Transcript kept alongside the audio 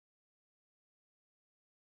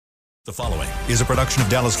The following is a production of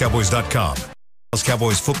DallasCowboys.com. Dallas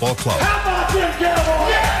Cowboys Football Club. How about them Cowboys?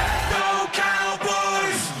 Yeah! Go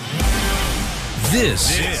Cowboys!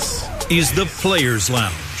 This is the Players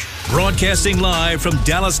Lounge, broadcasting live from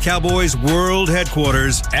Dallas Cowboys World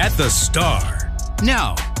Headquarters at the Star.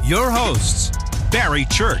 Now, your hosts, Barry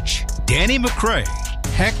Church, Danny McCray,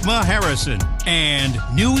 Heckma Harrison, and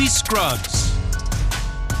Newy Scruggs.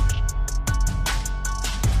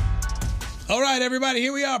 All right, everybody,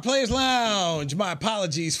 here we are, Players Lounge. My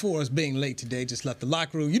apologies for us being late today. Just left the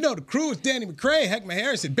locker room. You know the crew is Danny McCray, Heckma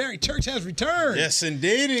Harrison, Barry Church has returned. Yes,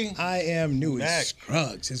 indeedy. I am Newy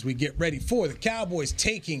Scruggs as we get ready for the Cowboys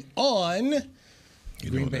taking on the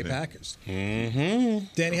Green Bay Packers. Mm-hmm.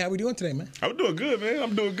 Danny, how we doing today, man? I'm doing good,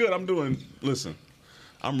 man. Listen,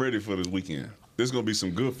 I'm ready for this weekend. There's gonna be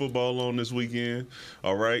some good football on this weekend.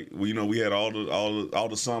 All right, we had all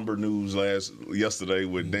the somber news yesterday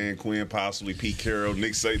with Dan Quinn, possibly Pete Carroll,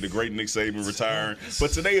 Nick Saban, the great Nick Saban retiring.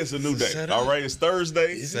 But today is a new day. All right, it's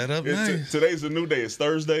Thursday. Today's a new day. It's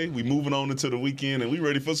Thursday. We moving on into the weekend, and we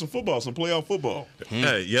ready for some football, some playoff football.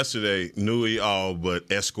 Hey, yesterday, Newy all but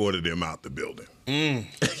escorted him out the building. Yeah,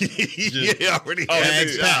 already had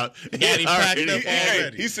it out.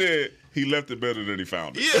 He said he left it better than he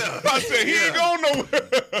found it. Yeah. I said he ain't going nowhere.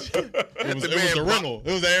 It was a rental.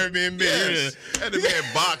 It was an Airbnb. Yes. Had the man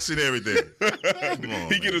box and everything. Come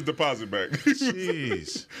on, he get his deposit back.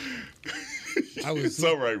 Jeez. It's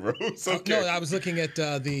all right, bro. It's okay. No, I was looking at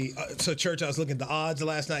Church. I was looking at the odds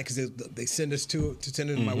last night because they send us to send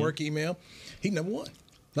it to my work email. He number one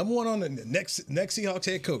on the next Seahawks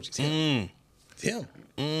head coach. It's him. It's him.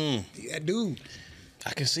 That dude.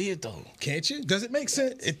 I can see it, though. Can't you? Does it make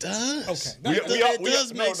sense? It does. Okay. It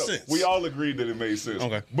does make sense. We all agreed that it made sense.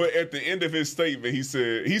 Okay. But at the end of his statement, he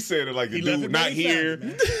said it like the dude not here.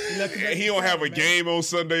 He don't have a game on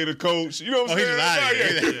Sunday to coach. You know what I'm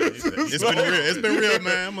saying? It's been real,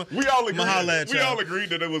 man. We all agreed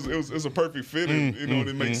that it was a perfect fit, and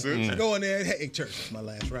it makes sense. Go in there. Hey, Church, that's my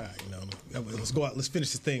last ride. Let's go out. Let's finish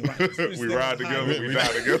this thing right. We ride together. We die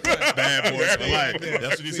together. Bad boys for life.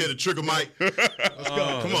 That's what he said to Trigger Mike. Come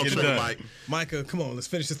on, Trigger Mike. Micah, come on. Let's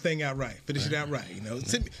finish this thing out right. Finish it out right.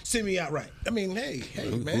 Send me out right. I mean, hey,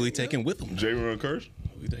 man. Who he taking with him? J-Ron Curse?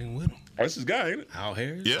 Who he taking with him? That's his guy, ain't it? Al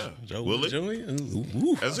Harris? Yeah. Joe Willie? Jr.?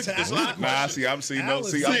 That's a lot of Nah, questions. I'm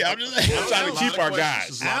trying to keep our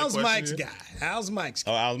guys. Al's Mike's guy. Al's Mike's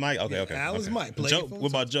guy. Oh, Al's Mike? Okay. Al is Mike. Joe, what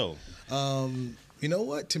about Joe? You know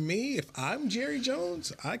what? To me, if I'm Jerry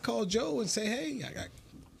Jones, I call Joe and say, hey,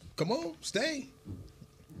 come on, stay.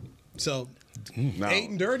 So, Now, 8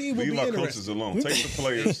 and dirty will be leave our interesting. courses alone. Take the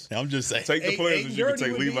players. I'm just saying. Take the players that you can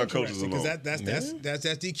take. Leave our coaches coaches alone. Because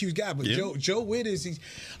that's DQ's guy. But Joe Witt is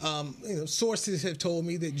sources have told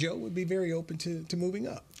me that Joe would be very open to moving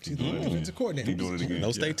up to the defensive coordinator. He doing it again.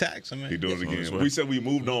 No state tax. He doing it again. We said we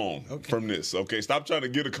moved on from this. Okay, stop trying to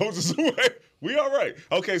get the coaches away. We all right.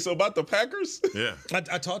 Okay, so about the Packers. Yeah. I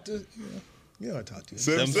talked to. I talked to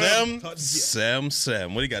Sam.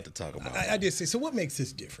 What do you got to talk about? I did say, so what makes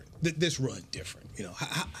this different? This run different?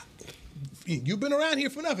 You've been around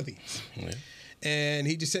here for enough of these. Yeah. And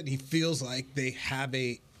he just said he feels like they have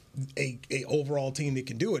a overall team that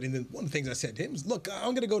can do it. And then one of the things I said to him is, look,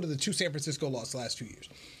 I'm going to go to the 2 San Francisco losses the last 2 years.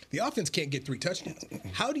 The offense can't get 3 touchdowns.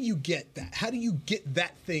 How do you get that? How do you get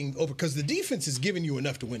that thing over? Because the defense is giving you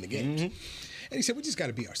enough to win the games. And he said, we just got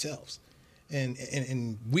to be ourselves.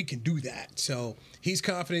 And we can do that. So he's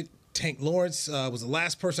confident. Tank Lawrence was the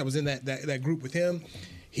last person I was in that group with him.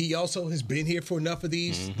 He also has been here for enough of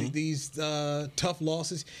these tough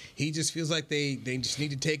losses. He just feels like they just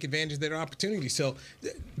need to take advantage of their opportunity. So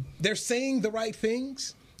they're saying the right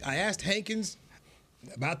things. I asked Hankins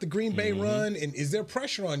about the Green Bay run, and is there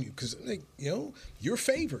pressure on you? Because you're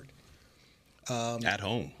favored. At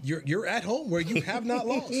home. You're at home where you have not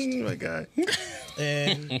lost. My guy.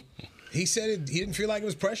 And he said he didn't feel like it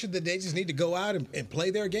was pressure, that they just need to go out and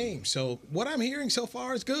play their game. So what I'm hearing so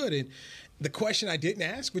far is good. And the question I didn't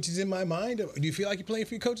ask, which is in my mind, do you feel like you're playing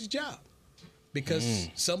for your coach's job? Because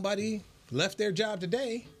somebody left their job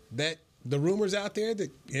today that the rumors out there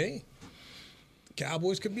that, hey,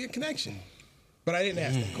 Cowboys could be a connection. But I didn't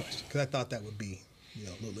ask that question because I thought that would be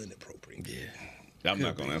a little inappropriate. Yeah. I'm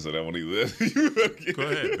not going to answer that one either. Go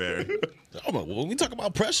ahead, Barry. When we talk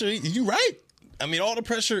about pressure, you're right. I mean, all the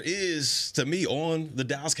pressure is, to me, on the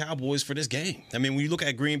Dallas Cowboys for this game. I mean, when you look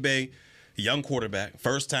at Green Bay, young quarterback,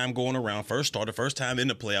 first time going around, first starter, first time in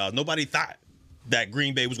the playoffs, nobody thought that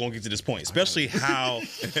Green Bay was going to get to this point, especially how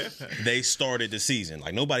they started the season.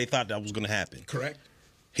 Like, nobody thought that was going to happen. Correct.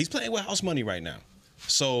 He's playing with house money right now.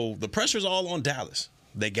 So the pressure's all on Dallas.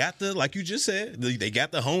 They got the, like you just said, they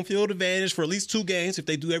got the home field advantage for at least 2 games if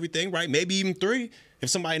they do everything right, maybe even 3 if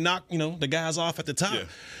somebody knock the guys off at the top. Yeah.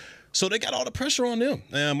 So they got all the pressure on them.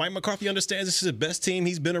 Mike McCarthy understands this is the best team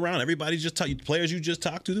he's been around. Everybody players you just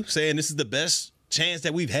talked to saying this is the best chance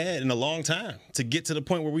that we've had in a long time to get to the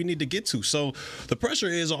point where we need to get to. So the pressure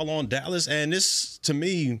is all on Dallas, and this, to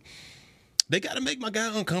me, they got to make my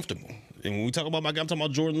guy uncomfortable. And when we talk about my guy, I'm talking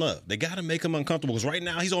about Jordan Love. They got to make him uncomfortable because right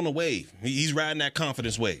now he's on the wave. He's riding that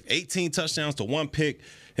confidence wave. 18 touchdowns to 1 pick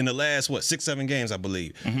in the last, 6-7 games, I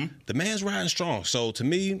believe. Mm-hmm. The man's riding strong. So to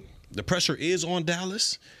me, the pressure is on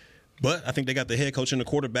Dallas, but I think they got the head coach and the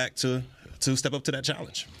quarterback to step up to that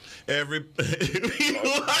challenge. Why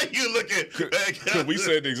you looking? We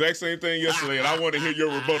said the exact same thing yesterday, and I want to hear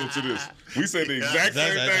your rebuttal to this. We said the exact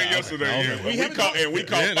same thing yesterday, and we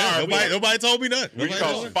caught fire. Nobody told me that. We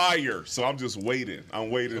caught fire, so I'm just waiting. I'm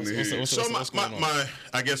waiting to hear. So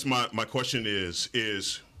I guess my question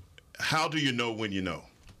is how do you know when you know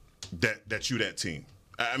that you that team?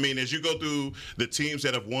 I mean, as you go through the teams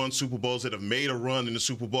that have won Super Bowls, that have made a run in the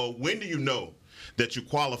Super Bowl, when do you know that you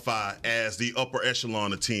qualify as the upper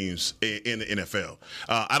echelon of teams in the NFL?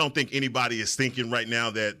 I don't think anybody is thinking right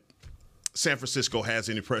now that San Francisco has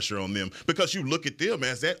any pressure on them because you look at them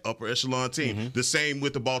as that upper echelon team. Mm-hmm. The same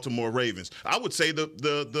with the Baltimore Ravens. I would say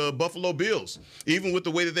the Buffalo Bills, even with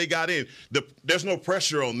the way that they got in, there's no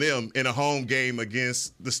pressure on them in a home game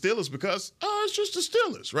against the Steelers because it's just the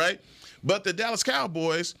Steelers, right? But the Dallas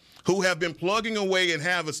Cowboys, who have been plugging away and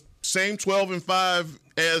have a same 12-5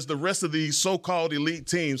 as the rest of these so-called elite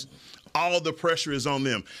teams, all the pressure is on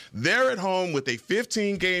them. They're at home with a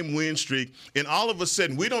 15-game win streak, and all of a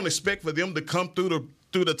sudden, we don't expect for them to come through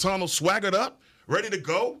the tunnel swaggered up, ready to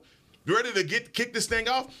go, ready to kick this thing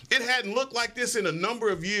off. It hadn't looked like this in a number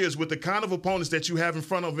of years with the kind of opponents that you have in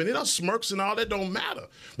front of them. And smirks and all that don't matter.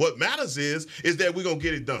 What matters is that we're going to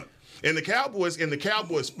get it done. And the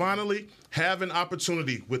Cowboys finally have an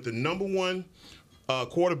opportunity with the number 1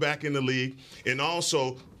 quarterback in the league and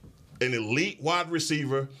also an elite wide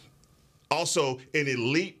receiver, also an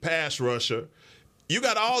elite pass rusher. You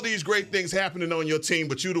got all these great things happening on your team,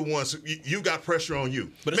 but you the ones you got pressure on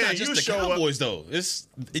you. But it's not just the Cowboys, though.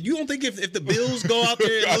 You don't think if the Bills go out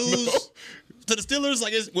there and lose to the Steelers,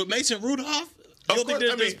 like it's with Mason Rudolph, you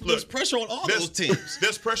don't think there's pressure on all those teams?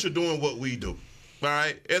 There's pressure doing what we do. All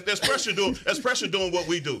right, there's pressure doing what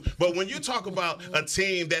we do. But when you talk about a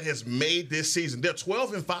team that has made this season, they're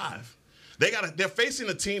 12-5. They're facing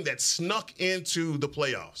a team that snuck into the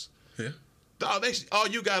playoffs. Yeah. All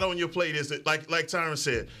you got on your plate is that, like Tyron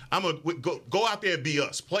said, I'm gonna go out there and be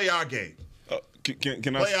us, play our game.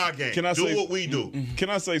 Play our game. Do what we do.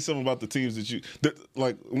 Can I say something about the teams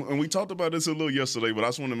and we talked about this a little yesterday, but I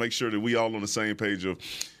just want to make sure that we all on the same page of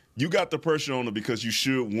you got the pressure on them because you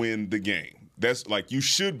should win the game. That's like you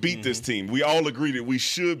should beat this team. We all agree that we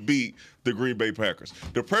should beat the Green Bay Packers.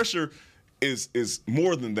 The pressure is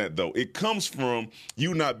more than that, though. It comes from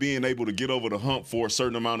you not being able to get over the hump for a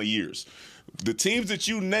certain amount of years. The teams that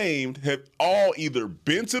you named have all either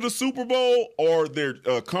been to the Super Bowl or their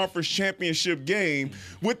conference championship game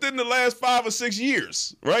within the last 5 or 6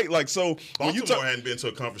 years, right? Like so, Baltimore hadn't been to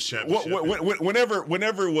a conference championship.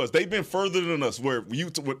 Whenever it was, they've been further than us. Where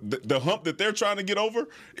the hump that they're trying to get over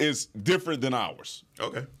is different than ours.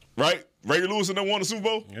 Okay, right? Ray Lewis and they won the Super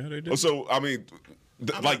Bowl. Yeah, they did. So I mean,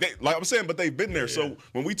 like I'm saying, but they've been there. Yeah. So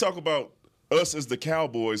when we talk about us as the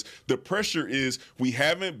Cowboys, the pressure is we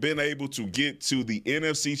haven't been able to get to the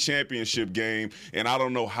NFC Championship game in I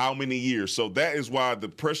don't know how many years. So that is why the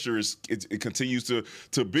pressure it continues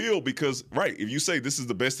to build because, right, if you say this is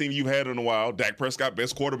the best team you've had in a while, Dak Prescott,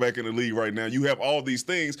 best quarterback in the league right now, you have all these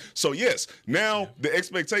things. So, yes, now the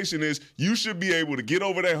expectation is you should be able to get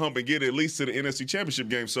over that hump and get at least to the NFC Championship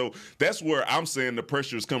game. So that's where I'm saying the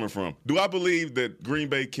pressure is coming from. Do I believe that Green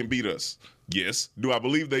Bay can beat us? Yes. Do I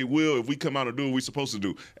believe they will if we come out and do what we're supposed to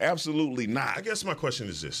do? Absolutely not. I guess my question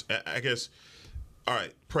is this. All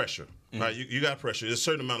right, pressure. Mm-hmm. Right, you got pressure. There's a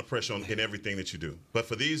certain amount of pressure in everything that you do. But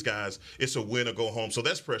for these guys, it's a win or go home. So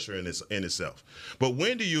that's pressure in itself. But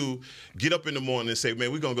when do you get up in the morning and say,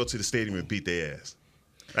 man, we're going to go to the stadium and beat their ass?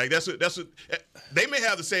 Like that's what they may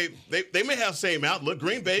have the same they may have the same outlook.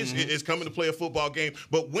 Green Bay is coming to play a football game,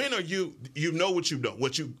 but when are you know what you know,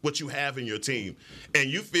 what you have in your team, and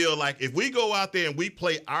you feel like if we go out there and we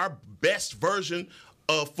play our best version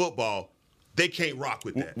of football, they can't rock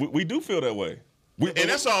with that. We do feel that way.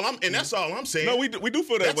 That's all I'm saying. No, we do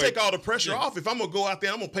feel that way. Take all the pressure off. If I'm gonna go out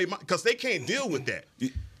there, I'm gonna play because they can't deal with that.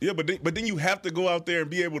 Yeah, but then you have to go out there and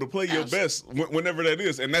be able to play your best whenever that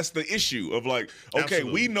is. And that's the issue of like, okay,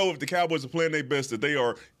 Absolutely. we know if the Cowboys are playing their best that they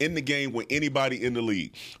are in the game with anybody in the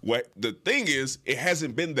league. The thing is, it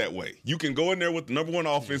hasn't been that way. You can go in there with the number one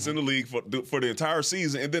offense in the league for the entire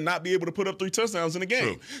season and then not be able to put up 3 touchdowns in a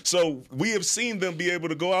game. True. So we have seen them be able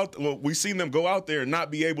to go out. Well, we've seen them go out there and not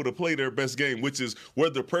be able to play their best game, which is where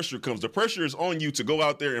the pressure comes. The pressure is on you to go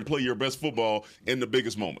out there and play your best football in the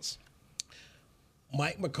biggest moments.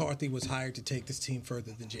 Mike McCarthy was hired to take this team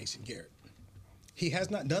further than Jason Garrett. He has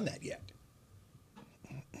not done that yet.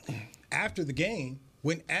 After the game,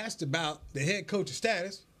 when asked about the head coach's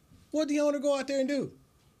status, what did the owner go out there and do?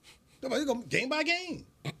 Nobody go game by game.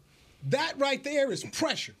 That right there is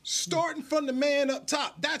pressure. Starting from the man up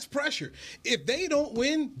top, that's pressure. If they don't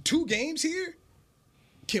win 2 games here,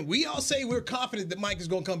 can we all say we're confident that Mike is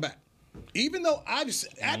going to come back? Even though I've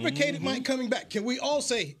advocated Mike coming back, can we all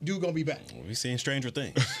say dude going to be back? We've seen stranger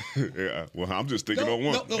things. Yeah, well, I'm just thinking on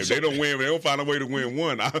one. If they don't win, they don't find a way to win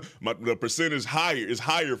one. The percentage is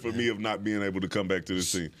higher for me of not being able to come back to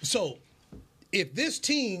this team. So, if this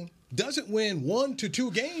team doesn't win 1 to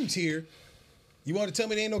 2 games here, you want to tell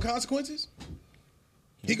me there ain't no consequences?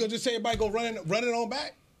 He gonna just say everybody go run it on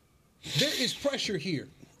back? There is pressure here.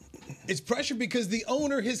 It's pressure because the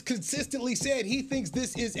owner has consistently said he thinks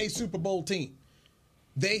this is a Super Bowl team.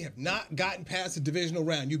 They have not gotten past the divisional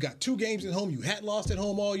round. You got 2 games at home. You hadn't lost at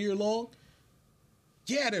home all year long.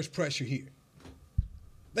 Yeah, there's pressure here.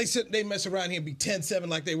 They mess around here and be 10-7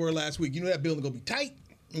 like they were last week. You know that building going to be tight.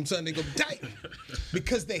 On Sunday going to be tight.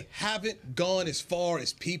 Because they haven't gone as far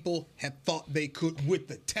as people have thought they could with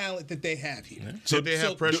the talent that they have here. Yeah. So they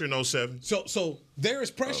have pressure in 07? So there is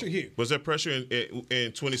pressure here. Was there pressure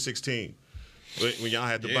in 2016? When y'all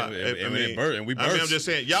had to buy, I'm just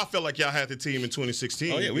saying, y'all felt like y'all had the team in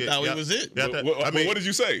 2016. Oh yeah, we thought it was it. What did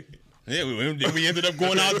you say? Yeah, we ended up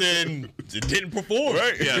going out there and it didn't perform.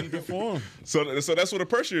 Right? Yeah, didn't perform. So that's what the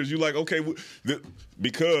pressure is. You're like, okay,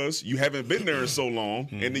 because you haven't been there in so long,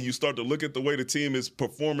 and then you start to look at the way the team is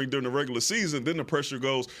performing during the regular season. Then the pressure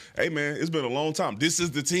goes, hey man, it's been a long time. This is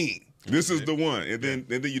the team. This is the one, and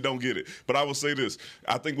then you don't get it. But I will say this: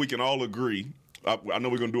 I think we can all agree. I know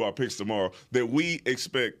we're going to do our picks tomorrow, that we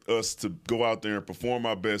expect us to go out there and perform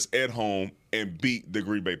our best at home and beat the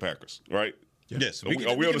Green Bay Packers, right? Yes. Are we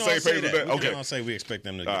on the same page with that? We can all say we expect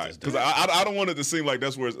them to get this done. Because I don't want it to seem like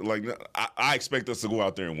that's where it's like I expect us to go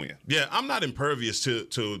out there and win. Yeah, I'm not impervious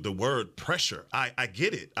to the word pressure. I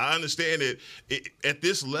get it. I understand it. At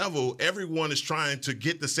this level, everyone is trying to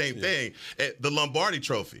get the same thing at the Lombardi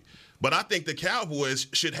Trophy. But I think the Cowboys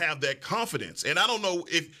should have that confidence. And I don't know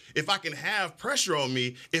if I can have pressure on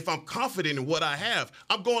me if I'm confident in what I have.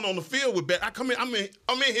 I'm going on the field with Barry. I'm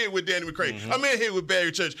in here with Danny McCray. Mm-hmm. I'm in here with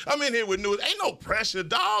Barry Church. I'm in here with News. Ain't no pressure,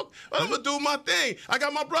 dog. I'm going to do my thing. I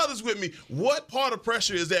got my brothers with me. What part of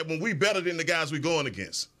pressure is that when we better than the guys we going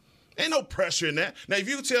against? Ain't no pressure in that. Now, if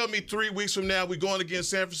you tell me 3 weeks from now we're going against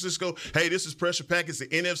San Francisco, hey, this is pressure pack. It's the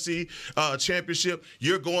NFC championship.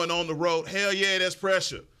 You're going on the road. Hell yeah, that's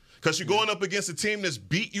pressure. Because you're going up against a team that's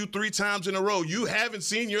beat you 3 times in a row. You haven't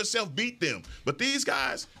seen yourself beat them. But these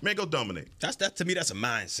guys, man, go dominate. That to me, that's a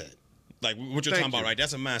mindset. Like what you're talking about, right?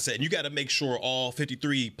 That's a mindset. And you got to make sure all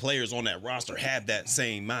 53 players on that roster have that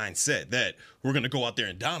same mindset that we're going to go out there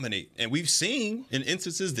and dominate. And we've seen in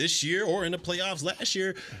instances this year or in the playoffs last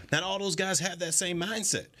year, not all those guys have that same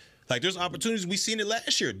mindset. Like, there's opportunities. We seen it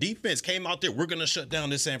last year. Defense came out there. We're going to shut down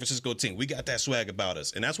this San Francisco team. We got that swag about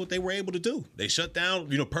us. And that's what they were able to do. They shut down,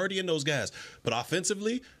 Purdy and those guys. But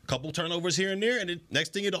offensively, a couple turnovers here and there, and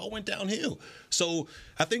next thing, it all went downhill. So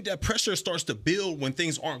I think that pressure starts to build when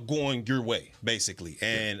things aren't going your way, basically.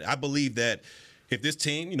 And I believe that if this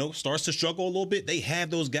team, starts to struggle a little bit, they have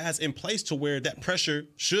those guys in place to where that pressure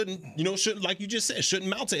shouldn't, like you just said, shouldn't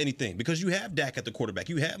mount to anything because you have Dak at the quarterback.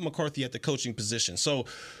 You have McCarthy at the coaching position. So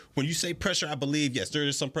when you say pressure, I believe, yes, there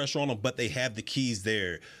is some pressure on them, but they have the keys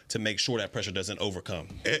there to make sure that pressure doesn't overcome.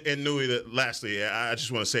 And Nui, lastly, I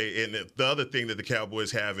just want to say, and the other thing that the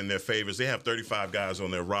Cowboys have in their favor is they have 35 guys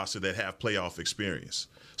on their roster that have playoff experience.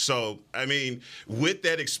 So, I mean, with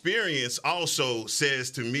that experience also says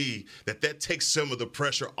to me that takes some of the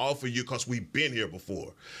pressure off of you because we've been here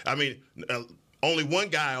before. I mean, only one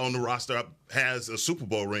guy on the roster has a Super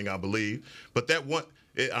Bowl ring, I believe. But that one,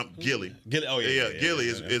 Gilly. Gilly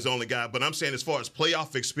is the only guy. But I'm saying as far as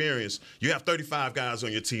playoff experience, you have 35 guys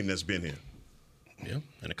on your team that's been here. Yeah,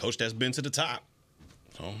 and a coach that's been to the top.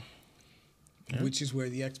 So, which is where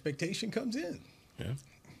the expectation comes in. Yeah.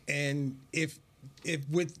 And if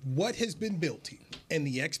with what has been built here and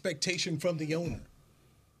the expectation from the owner,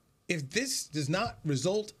 if this does not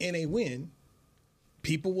result in a win,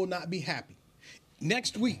 people will not be happy.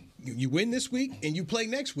 next week, you win this week and you play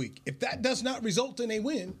next week, if that does not result in a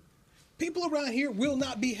win, people around here will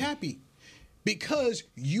not be happy because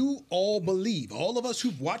you all believe, all of us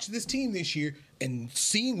who've watched this team this year and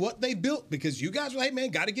seen what they built, because you guys were like, man,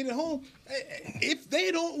 got to get it home. If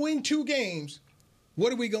they don't win 2 games,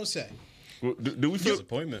 what are we going to say? Well, do we feel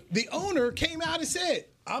Disappointment. The owner came out and said,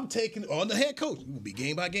 I'm taking on the head coach. It will be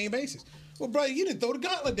game-by-game basis. Well, brother, you didn't throw the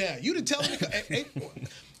gauntlet down. You didn't tell him. Hey,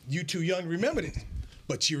 you too young to remember this.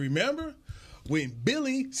 But you remember when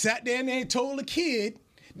Billy sat down there and told the kid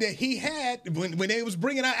that he had, when they was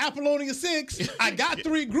bringing out Apollonia 6, I got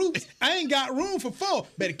 3 groups. I ain't got room for 4.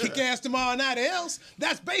 Better kick ass tomorrow night or else.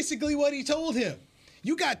 That's basically what he told him.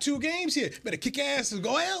 You got 2 games here. Better kick ass and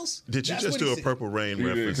go else. Did you just do a Purple Rain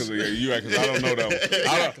reference? Because I don't know that one.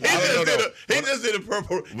 I don't know that one. He just did a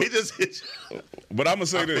purple. He just hit you. But I'm gonna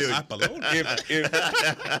say this: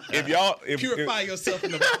 if y'all Purify yourself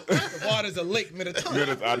in the waters of Lake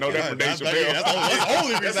Minnetonka. I know that from Dave That's Chappelle. the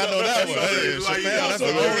only reason I know that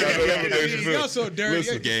one. Y'all so dirty.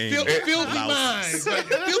 Listen, game. Filthy minds.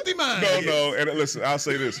 Filthy minds. No. And listen, I'll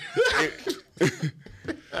say this: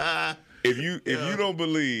 if you don't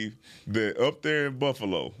believe that up there in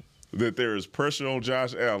Buffalo that there is pressure on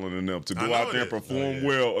Josh Allen and them to go out there and perform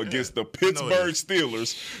well against the Pittsburgh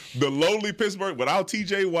Steelers, the lowly Pittsburgh, without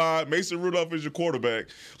T.J. Watt, Mason Rudolph as your quarterback.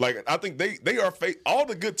 Like, I think they are all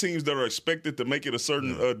the good teams that are expected to make it a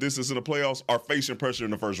certain distance in the playoffs are facing pressure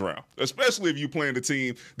in the first round, especially if you playing the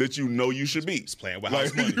team that you know you should beat. It's playing with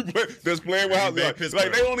house money. That's playing with house money.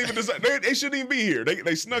 Like, they don't even decide. They shouldn't even be here.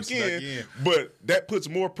 They snuck in, but that puts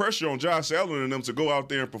more pressure on Josh Allen and them to go out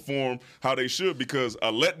there and perform how they should, because a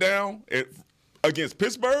letdown against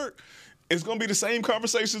Pittsburgh, it's going to be the same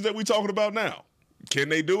conversations that we're talking about now. Can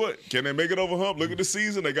they do it? Can they make it over hump? Look at the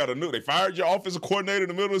season. They fired your offensive coordinator in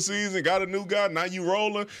the middle of the season, got a new guy. Now you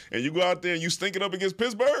rolling, and you go out there and you stinking up against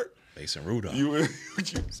Pittsburgh. Mason Rudolph. No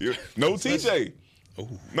TJ. Ooh.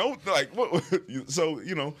 No, like what? So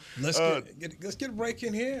Let's get a break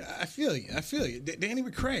in here. I feel you. Danny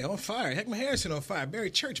McCray on fire. Heckman Harrison on fire.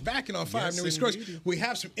 Barry Church backing on fire. Yes, We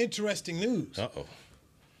have some interesting news. Uh-oh.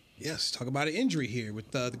 Yes, talk about an injury here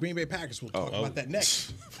with the Green Bay Packers. We'll talk about that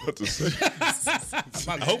next. What to say?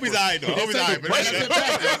 I hope he's all right, though.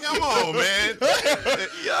 Come on, man.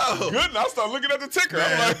 Yo. Good. I'll start looking at the ticker.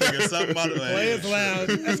 I'm like, something about it. Players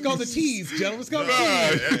Lounge. Let's go to tease, gentlemen. Let's go to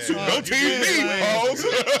tease. Don't tease me, Paul.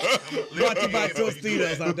 Brought to you by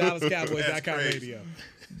Tostitos on DallasCowboys.com radio.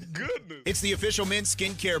 Goodness. It's the official men's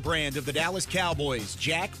skincare brand of the Dallas Cowboys,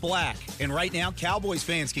 Jack Black. And right now, Cowboys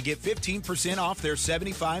fans can get 15% off their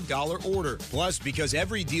 $75 order. Plus, because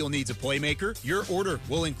every deal needs a playmaker, your order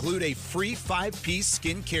will include a free 5-piece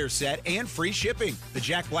skincare set and free shipping. The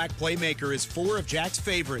Jack Black Playmaker is 4 of Jack's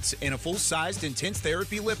favorites and a full-sized intense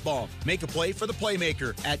therapy lip balm. Make a play for the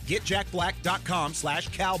playmaker at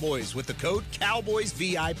getjackblack.com/Cowboys with the code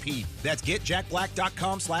CowboysVIP. That's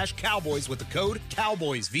getjackblack.com/Cowboys with the code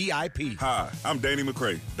CowboysVIP. Hi, I'm Danny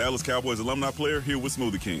McCray, Dallas Cowboys alumni player here with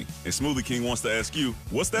Smoothie King. And Smoothie King wants to ask you,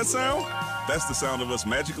 what's that sound? That's the sound of us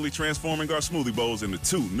magically transforming our smoothie bowls into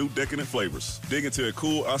 2 new decadent flavors. Dig into a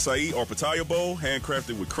cool acai or pitaya bowl,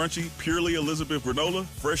 handcrafted with crunchy, purely Elizabeth granola,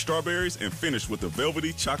 fresh strawberries, and finished with a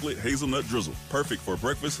velvety chocolate hazelnut drizzle. Perfect for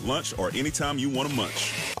breakfast, lunch, or anytime you want to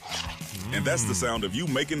munch. And that's the sound of you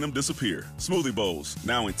making them disappear. Smoothie bowls,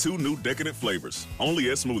 now in 2 new decadent flavors. Only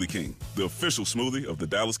at Smoothie King, the official smoothie of the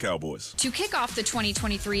Dallas Cowboys. To kick off the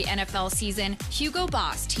 2023 NFL season, Hugo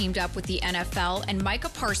Boss teamed up with the NFL and Micah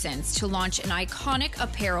Parsons to launch an iconic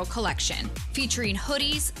apparel collection featuring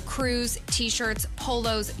hoodies, crews, t-shirts,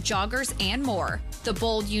 polos, joggers, and more. The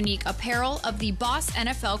bold, unique apparel of the Boss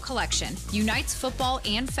NFL collection unites football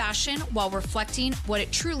and fashion while reflecting what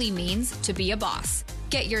it truly means to be a boss.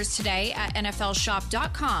 Get yours today at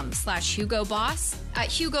nflshop.com/HugoBoss, at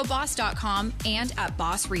HugoBoss.com, and at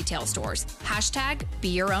Boss retail stores. #Be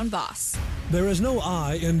your own boss. There is no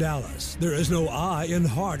I in Dallas. There is no I in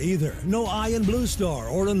Hart either. No I in Blue Star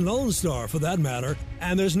or in Lone Star for that matter.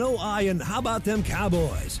 And there's no I in how about them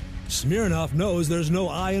Cowboys? Smirnoff knows there's no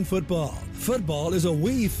I in football. Football is a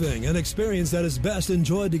we thing, an experience that is best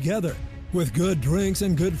enjoyed together. With good drinks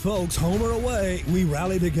and good folks, home or away, we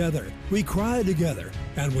rally together, we cry together,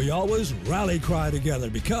 and we always rally cry together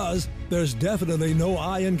because there's definitely no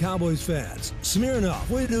I in Cowboys fans. Smirnoff,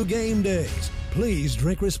 we do game days. Please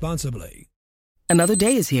drink responsibly. Another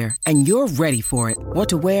day is here, and you're ready for it. What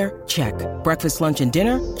to wear? Check. Breakfast, lunch, and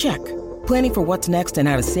dinner? Check. Planning for what's next and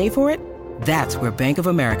how to save for it? That's where Bank of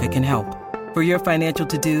America can help. For your financial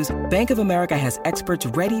to-dos, Bank of America has experts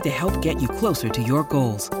ready to help get you closer to your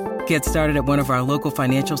goals. Get started at one of our local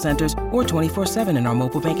financial centers or 24/7 in our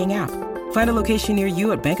mobile banking app. Find a location near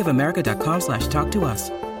you at bankofamerica.com/talktous.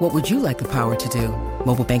 What would you like the power to do?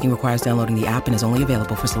 Mobile banking requires downloading the app and is only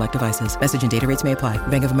available for select devices. Message and data rates may apply.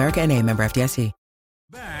 Bank of America N.A., member FDIC.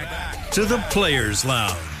 Back to the Players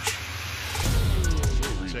Lounge.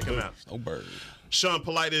 Check him out. Oh, bird. Sean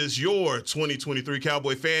Polite is your 2023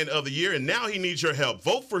 Cowboy Fan of the Year, and now he needs your help.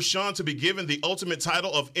 Vote for Sean to be given the ultimate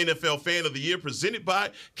title of NFL Fan of the Year, presented by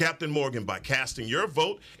Captain Morgan, by casting your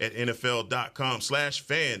vote at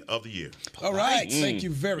NFL.com/fan of the year. All right. Thank you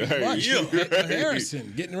very much.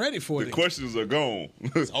 Harrison, getting ready for The questions are gone.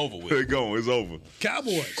 It's over with. They're gone. It's over.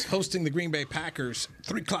 Cowboys hosting the Green Bay Packers,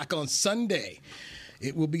 3 o'clock on Sunday.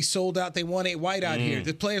 It will be sold out. They want a white out here.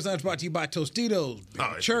 The Players Lounge brought to you by Tostitos,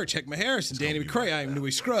 Church, Heckma Harrison, Danny McCray. I am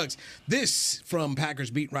Newey Scruggs. This from Packers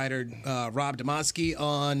beat writer Rob Demonski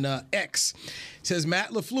on X. It says, Matt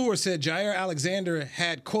LaFleur said Jair Alexander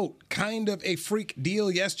had, quote, kind of a freak deal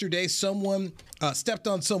yesterday. Someone stepped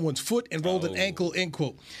on someone's foot and rolled an ankle, end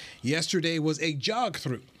quote. Yesterday was a jog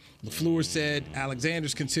through. LaFleur said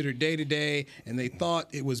Alexander's considered day-to-day, and they thought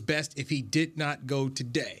it was best if he did not go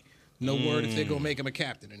today. No word if they're going to make him a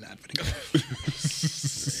captain or not.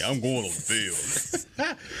 I'm going on the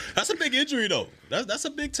field. That's a big injury, though. That's a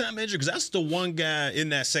big-time injury because that's the one guy in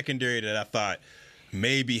that secondary that I thought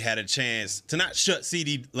maybe had a chance to not shut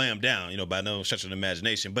CeeDee Lamb down, by no stretch of the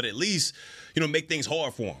imagination, but at least, make things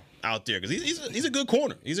hard for him out there because he's a good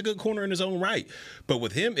corner. He's a good corner in his own right. But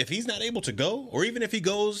with him, if he's not able to go, or even if he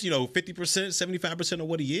goes, 50%, 75% of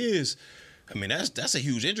what he is, I mean, that's a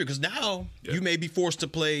huge injury because now you may be forced to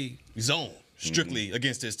play zone strictly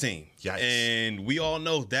against this team. Yikes. And we all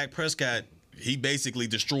know Dak Prescott, he basically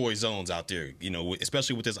destroys zones out there,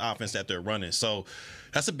 especially with this offense that they're running. So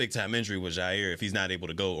that's a big-time injury with Jair if he's not able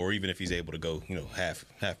to go, or even if he's able to go, half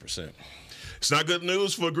percent. It's not good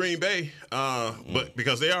news for Green Bay, but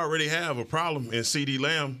because they already have a problem in CeeDee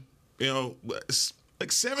Lamb. It's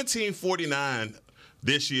like 1749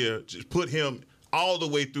 this year just put him all the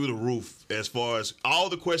way through the roof as far as all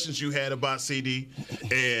the questions you had about CeeDee.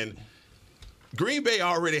 And Green Bay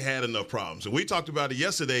already had enough problems. And we talked about it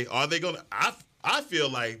yesterday. Are they going to – I feel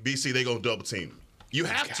like, BC, they're going to double team him. You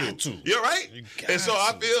have to. You're right. And so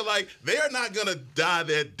I feel like they're not going to die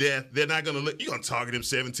that death. They're not going to – you're going to target him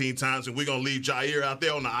 17 times and we're going to leave Jair out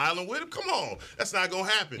there on the island with him? Come on. That's not going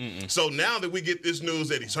to happen. So now that we get this news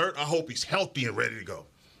that he's hurt, I hope he's healthy and ready to go.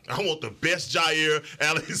 I want the best Jair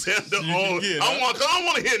Alexander on. I don't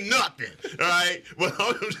want to hear nothing, all right? But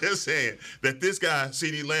I'm just saying that this guy,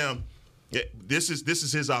 CeeDee Lamb, this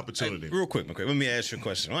is his opportunity. Hey, real quick, okay, let me ask you a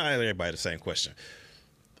question. I ask everybody the same question.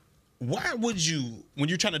 Why would you, when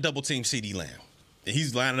you're trying to double team CeeDee Lamb, and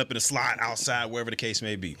he's lining up in a slot outside, wherever the case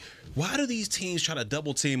may be, why do these teams try to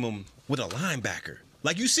double team him with a linebacker?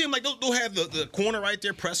 Like, you see him, like, they'll have the corner right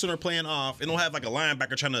there pressing or playing off, and they'll have, like, a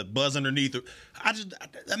linebacker trying to buzz underneath.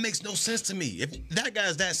 That makes no sense to me. If that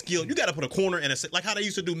guy's that skilled, you got to put a corner and like how they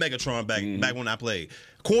used to do Megatron back when I played.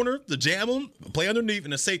 Corner, the jam him, play underneath,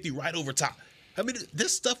 and a safety right over top. I mean,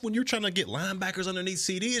 this stuff, when you're trying to get linebackers underneath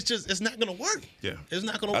CeeDee, it's not going to work. Yeah. It's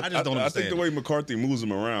not going to work. I just don't understand. I think the way McCarthy moves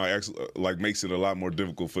them around actually makes it a lot more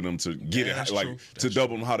difficult for them to get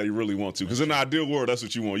double them how they really want to. Because in the ideal world, that's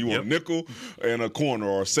what you want. You want a nickel and a corner,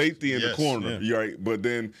 or a safety in the corner. Yeah. Right? But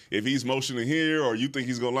then if he's motioning here, or you think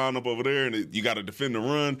he's going to line up over there and you got to defend the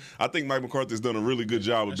run, I think Mike McCarthy's done a really good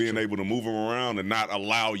job of being able to move him around and not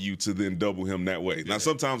allow you to then double him that way. Now,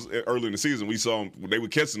 sometimes early in the season, we saw him, they were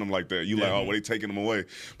catching him like that. You like, well, they taking him away.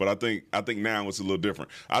 But I think now it's a little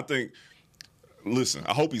different. Listen,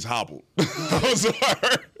 I hope he's hobbled. I'm sorry.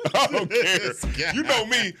 I don't care. You know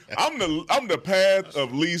me. I'm the path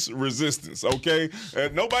of least resistance. Okay,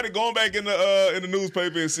 nobody going back in the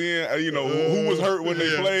newspaper and seeing who was hurt when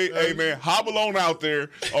they played. Hey man, hobble on out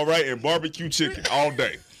there. All right, and barbecue chicken all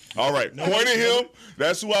day. All right, point at him.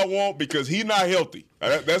 That's who I want because he's not healthy.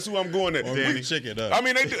 That's who I'm going at. Chicken, I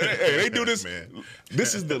mean, they do this.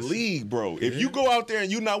 This is the league, bro. If you go out there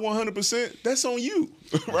and you're not 100%, that's on you,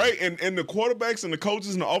 right? And the quarterbacks and the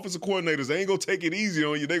coaches and the offensive coordinators, they ain't going to take it easy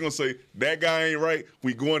on you. They're going to say, that guy ain't right.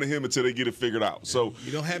 We going to him until they get it figured out. So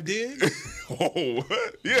you don't have Diggs? Oh,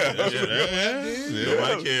 yeah.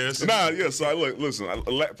 Nobody cares. Nah, yeah. So listen,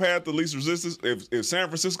 path to least resistance. If San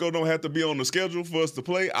Francisco don't have to be on the schedule for us to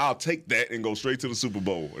play, I'll take that and go straight to the Super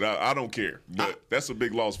Bowl. I don't care. But that's a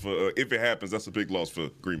big loss for if it happens. That's a big loss for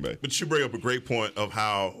Green Bay. But you bring up a great point of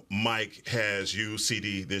how Mike has used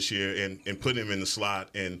CeeDee this year and put him in the slot,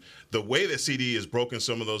 and the way that CeeDee has broken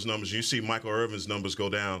some of those numbers. You see Michael Irvin's numbers go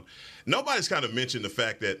down. Nobody's kind of mentioned the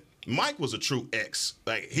fact that Mike was a true X.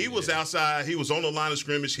 Like, he was outside. He was on the line of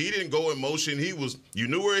scrimmage. He didn't go in motion. You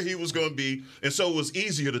knew where he was going to be. And so it was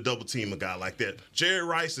easier to double team a guy like that. Jerry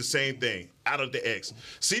Rice, the same thing, out of the X.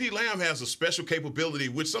 CeeDee Lamb has a special capability,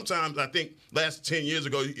 which sometimes I think last 10 years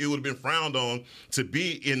ago, it would have been frowned on to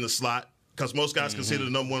be in the slot because most guys consider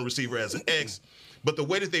the number one receiver as an X. But the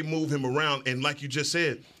way that they move him around, and like you just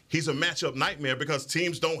said, he's a matchup nightmare because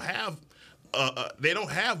teams don't have they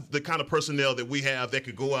don't have the kind of personnel that we have that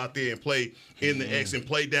could go out there and play in the X and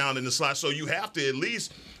play down in the slot. So you have to at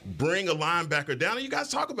least bring a linebacker down. And you guys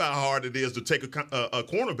talk about how hard it is to take a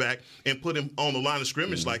cornerback and put him on the line of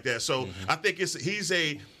scrimmage like that. So I think he's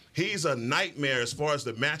a nightmare as far as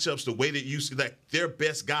the matchups, the way that you see that their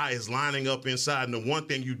best guy is lining up inside. And the one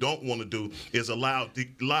thing you don't want to do is allow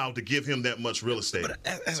to give him that much real estate. But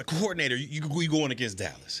as a coordinator, you going against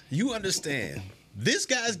Dallas. You understand. This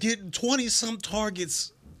guy's getting 20-some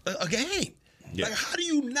targets a game. Yeah. Like, how do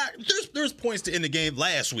you not? There's points to end the game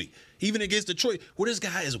last week, even against Detroit, where this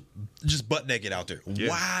guy is just butt naked out there,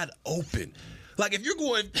 wide open. Like, if you're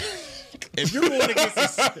going against this, if you're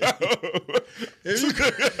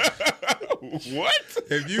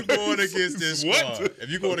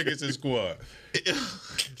going against this squad,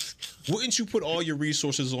 wouldn't you put all your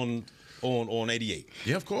resources on 88?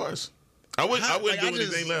 Yeah, of course. I wouldn't do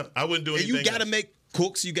anything left. I wouldn't do anything. You got to make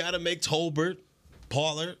Cooks. You got to make Tolbert,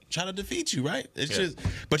 Pollard try to defeat you, right? It's just,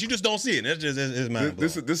 but you just don't see it. That's just it's mind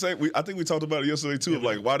blowing. I think we talked about it yesterday too. Of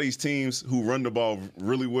like why these teams who run the ball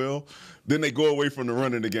really well, then they go away from the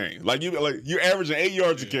run in the game. Like you're averaging 8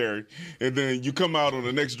 yards a carry, and then you come out on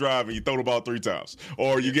the next drive and you throw the ball 3 times,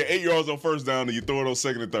 or you get 8 yards on first down and you throw it on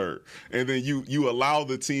second and third, and then you allow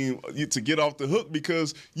the team to get off the hook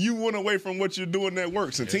because you went away from what you're doing that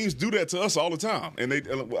works. And teams do that to us all the time. And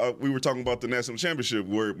we were talking about the national championship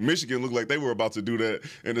where Michigan looked like they were about to do that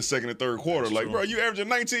in the second and third quarter. That's bro, you averaging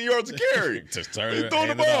 19 yards a carry. Just you throwing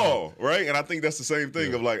the ball, right? And I think that's the same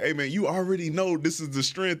thing of like, hey man, you already know this is the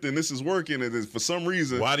strength and this is working, and for some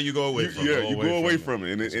reason, why do you go away from it? Yeah, you go away from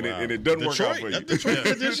it, and it doesn't work out for you.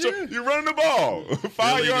 Detroit. You're running the ball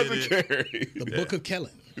 5 yards a carry. The Book of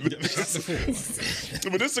Kellen. But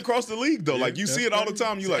this across the league though. Like you see it all the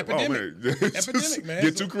time. You like, epidemic. Oh man, Epidemic, man.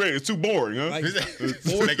 Get too creative. It's too boring, huh? Like,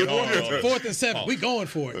 fourth and 7. We going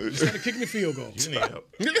for it. Instead of kicking the field goal. You need help.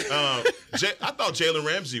 I thought Jalen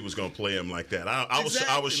Ramsey was going to play him like that. I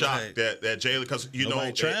was shocked that Jalen, because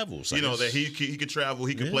travels. You know that he could travel.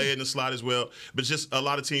 He could play in the slot as well. But just a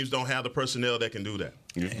lot of teams don't have the personnel that can do that.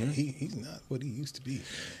 And he's not what he used to be.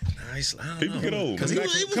 Nice. People get old. Because he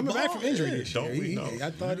was coming back from injury this year.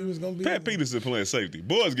 I thought he was going to be. Pat Peterson playing safety.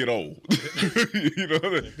 Boys get old. You know,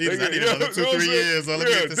 I need another 2-3 years.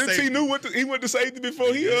 He knew he went to safety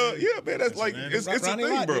before he. Man, that's like it's a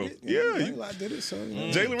thing, bro. Ronnie Lott did it. So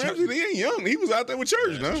Jalen Ramsey, he ain't young. He was out there with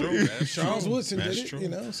Church now. Charles Woodson did it. You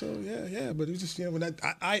know, so yeah. But it was just when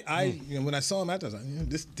when I saw him after, I was like,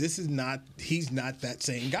 this is not. He's not that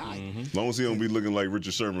same guy. As long as he don't be looking like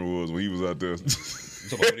Richard Sherman was when he was out there.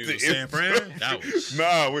 When he was in San Fran?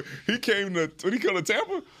 When he came to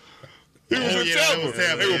Tampa. He was in Tampa.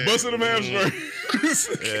 They were busting him hamstrings.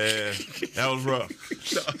 Yeah, that was rough.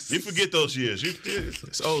 You forget those years.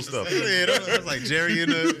 It's old stuff. Yeah, that was like Jerry in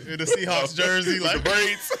the Seahawks jersey, like the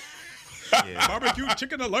braids. Yeah. Barbecue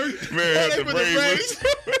chicken alert. Man, had the braids.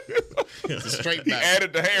 Straight back. He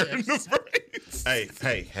added the hair in the braids. Hey,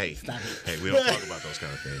 we don't talk about those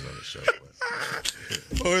kind of things on the show.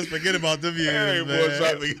 Boys, forget about them years, man.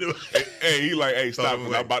 Stop it.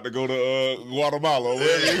 I'm about to go to Guatemala.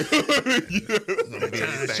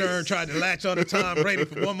 Sherm tried to latch on to Tom Brady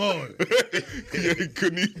for one more. He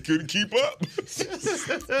couldn't keep up.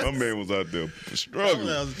 My man was out there struggling.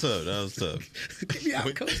 That was tough. Get me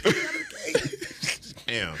out, coach. Get me out of the game.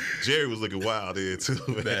 Damn, Jerry was looking wild there too,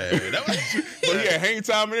 man. But he had hang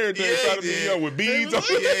time and everything. Trying to be young with beads on.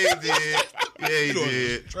 Yeah, he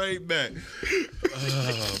did. Straight back.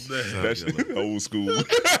 Oh man, that's old school.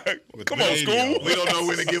 Come on, school. We don't know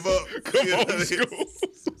when to give up. Come on, school.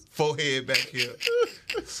 Forehead back here.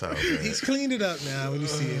 So, he's cleaned it up now. When you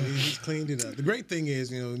see him, he's cleaned it up. The great thing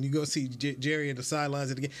is, when you go see Jerry at the sidelines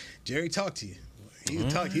of the game, Jerry talk to you. He'll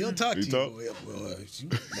talk to you.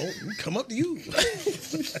 Well, come up to you.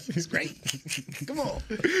 It's great. Come on.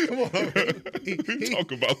 He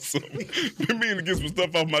talk about something. Been meaning to get some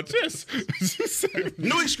stuff off my chest.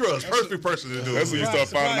 Louis Scruggs, perfect person to do it. That's when you start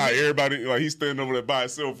finding out everybody, like he's standing over there by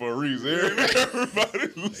himself for a reason.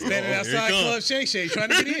 Everybody standing outside Club Shay Shay trying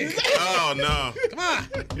to get in. Oh, no. Come on.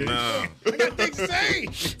 No. I got things to say.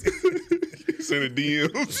 Sending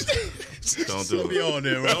DMs. Don't do Be it. on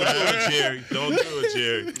there, Don't do right? it, Jerry. Don't do it,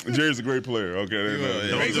 Jerry. Jerry's a great player. Okay,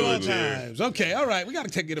 Don't Great do all it, Jerry. times. Okay, all right. We got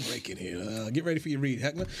to get a break in here. Get ready for your read,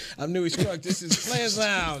 Heckman. I'm Newey Scruggs. This is Players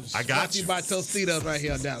Lounge. I got Brought to you. you by Tostitos right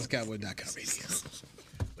here on DallasCowboys.com radio.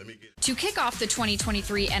 To kick off the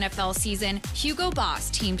 2023 NFL season, Hugo Boss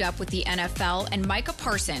teamed up with the NFL and Micah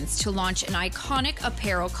Parsons to launch an iconic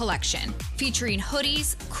apparel collection featuring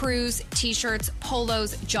hoodies, crews, t-shirts,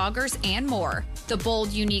 polos, joggers, and more. The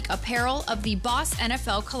bold, unique apparel of the Boss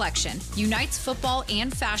NFL collection unites football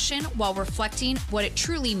and fashion while reflecting what it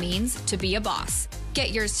truly means to be a boss.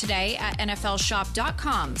 Get yours today at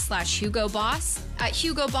nflshop.com/HugoBoss, at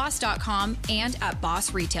HugoBoss.com, and at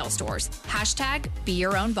Boss retail stores. Hashtag be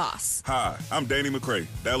your own boss. Hi, I'm Danny McCray,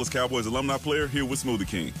 Dallas Cowboys alumni player here with Smoothie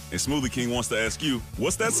King. And Smoothie King wants to ask you,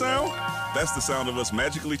 what's that sound? That's the sound of us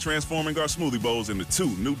magically transforming our smoothie bowls into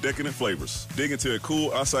 2 new decadent flavors. Dig into a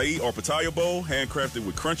cool acai or pitaya bowl, handcrafted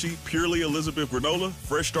with crunchy, purely Elizabeth granola,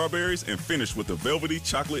 fresh strawberries, and finished with a velvety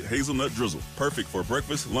chocolate hazelnut drizzle. Perfect for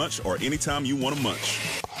breakfast, lunch, or anytime you want to munch.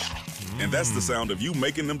 And that's the sound of you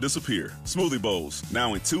making them disappear. Smoothie bowls,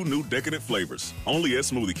 now in 2 new decadent flavors. Only at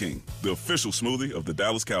Smoothie King, the official smoothie of the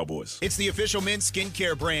Dallas Cowboys. It's the official men's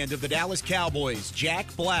skincare brand of the Dallas Cowboys,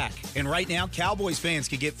 Jack Black. And right now, Cowboys fans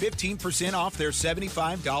can get 15% off their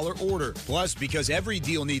 $75 order. Plus, because every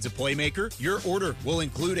deal needs a playmaker, your order will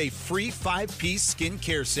include a free 5-piece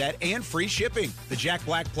skincare set and free shipping. The Jack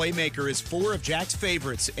Black Playmaker is 4 of Jack's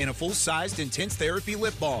favorites and a full-sized intense therapy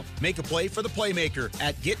lip balm. Make a play for the Playmaker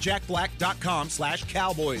at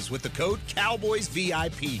getjackblack.com/Cowboys with the code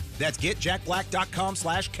CowboysVIP. That's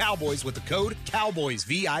getjackblack.com/Cowboys with the code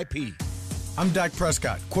CowboysVIP. I'm Dak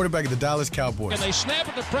Prescott, quarterback of the Dallas Cowboys. And they snap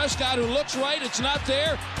it to Prescott, who looks right. It's not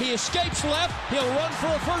there. He escapes left. He'll run for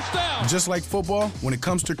a first down. Just like football, when it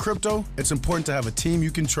comes to crypto, it's important to have a team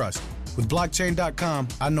you can trust. With blockchain.com,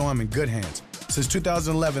 I know I'm in good hands. Since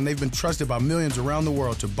 2011, they've been trusted by millions around the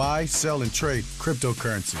world to buy, sell, and trade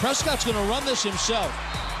cryptocurrency. Prescott's going to run this himself.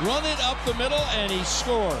 Run it up the middle, and he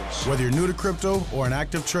scores. Whether you're new to crypto or an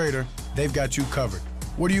active trader, they've got you covered.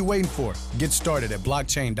 What are you waiting for? Get started at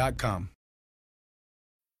blockchain.com.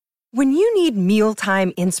 When you need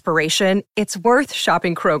mealtime inspiration, it's worth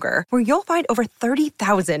shopping Kroger, where you'll find over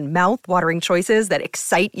 30,000 mouth-watering choices that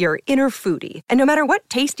excite your inner foodie. And no matter what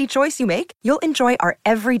tasty choice you make, you'll enjoy our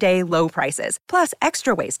everyday low prices, plus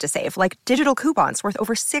extra ways to save, like digital coupons worth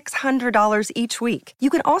over $600 each week. You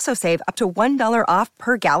can also save up to $1 off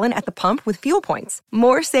per gallon at the pump with fuel points.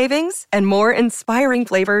 More savings and more inspiring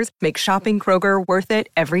flavors make shopping Kroger worth it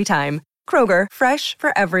every time. Kroger, fresh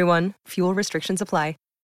for everyone. Fuel restrictions apply.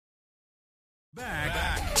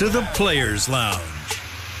 Back to the Players Lounge.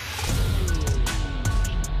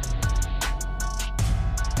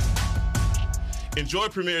 Enjoy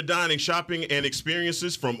premier dining, shopping, and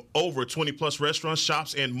experiences from over 20-plus restaurants,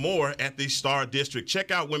 shops, and more at the Star District.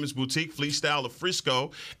 Check out Women's Boutique, Fleece Style of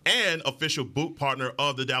Frisco, and official boot partner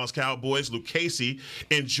of the Dallas Cowboys, Lucchese.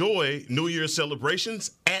 Enjoy New Year's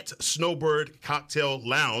celebrations at Snowbird Cocktail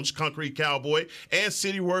Lounge, Concrete Cowboy, and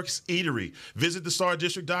CityWorks Eatery. Visit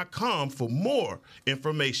thestardistrict.com for more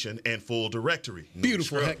information and full directory.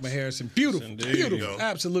 Beautiful, Heckman Harrison. Beautiful, Indeed. beautiful,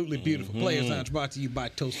 absolutely beautiful. Players Lounge brought to you by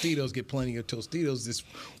Tostitos. Get plenty of Tostitos this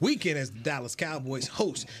weekend as the Dallas Cowboys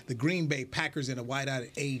host the Green Bay Packers in a whiteout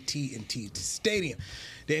at AT&T Stadium.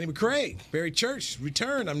 Danny McCray, Barry Church,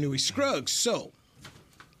 returned. I'm Newey Scruggs. So,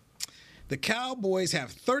 the Cowboys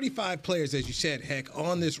have 35 players, as you said, Heck,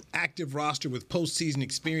 on this active roster with postseason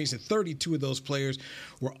experience, and 32 of those players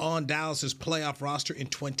were on Dallas's playoff roster in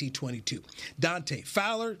 2022. Dante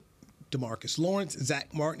Fowler, DeMarcus Lawrence,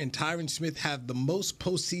 Zach Martin, and Tyron Smith have the most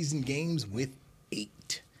postseason games with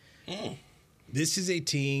 8. This is a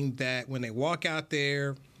team that when they walk out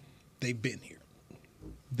there, they've been here.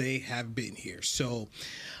 They have been here. So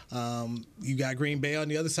you got Green Bay on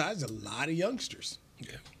the other side. There's a lot of youngsters.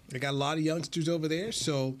 Yeah. They got a lot of youngsters over there.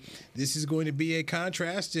 So this is going to be a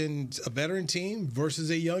contrast in a veteran team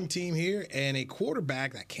versus a young team here, and a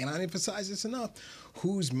quarterback, I cannot emphasize this enough,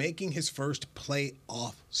 who's making his first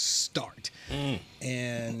playoff start.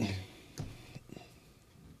 And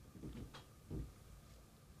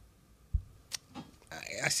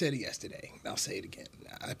I said it yesterday. I'll say it again.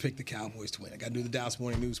 I picked the Cowboys to win. I got to do the Dallas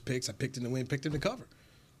Morning News picks. I picked them to win, picked them to cover.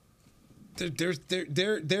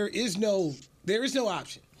 There is no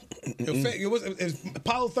option. It was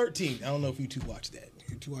Apollo 13. I don't know if you two watched that.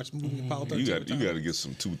 You two watched the movie Apollo 13? You got to get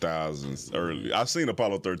some 2000s early. I've seen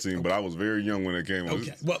Apollo 13, but I was very young when it came.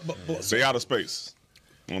 Okay. Stay out of space.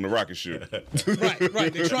 On the rocket ship.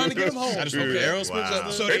 Right. They're trying to get him home. I just remember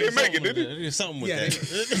Aerosmith. So they didn't make it, did they? There's something with Yeah,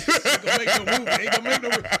 that. they gonna make no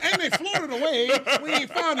movie. And they floated away. We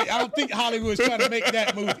ain't found it. I don't think Hollywood's trying to make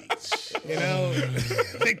that movie. You know,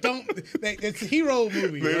 they don't. It's a hero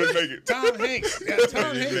movie. They didn't make it. Tom Hanks. Yeah,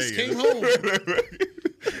 Tom Hanks came home.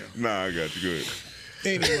 Nah, I got you. Good.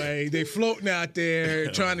 Anyway, they floating out there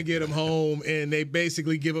trying to get him home, and they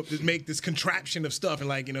basically make this contraption of stuff. And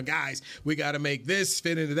like, guys, we got to make this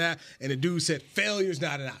fit into that. And the dude said, failure's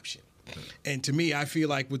not an option. And to me, I feel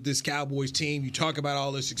like with this Cowboys team, you talk about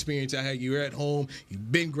all this experience I had. You're at home.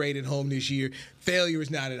 You've been great at home this year. Failure is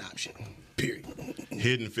not an option. Period.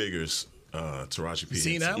 Hidden Figures. Taraji P.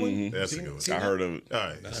 Seen that one? Mm-hmm. That's a good one. I heard of it. All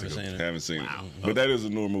right. That's Haven't seen it. But that is a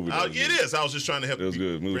newer movie. It is. I was just trying to help you. It was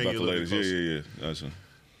good. Movie about the ladies. Yeah.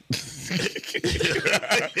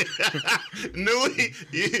 Knew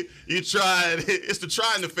you tried. It's the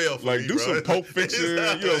trying to fail for like me, do bro. some Pope Fiction,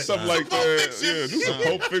 something like that. Yeah, do some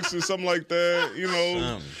Pope Fiction, something like that.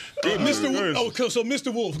 So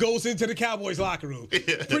Mr. Wolf goes into the Cowboys locker room.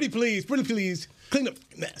 Pretty please, clean up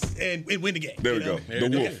the mess and win the game. There we go. The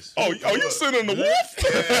Wolf. Oh, you sitting the Wolf?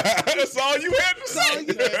 That's all you had to say.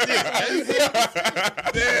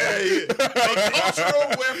 There you go. Cultural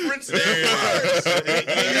reference. There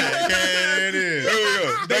it is. There we go.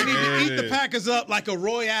 They need to eat the Packers up like a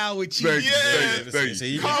Royale with cheese. Thank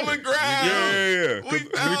you. Common ground. Yeah. We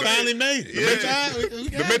finally made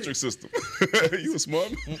it. The metric system. You were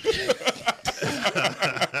smart.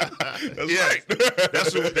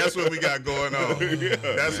 That's what we got going on.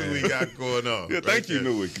 That's what we got going on. Yeah, thank you,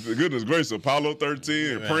 Newick. Goodness gracious, Apollo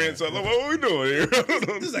 13 and Prince. What are we doing here?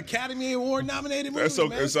 This is Academy Award nominated movie. That's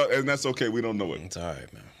okay, and that's okay. We don't know it. It's all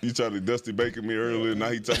right, man. You tried to Dusty Baker me earlier. Now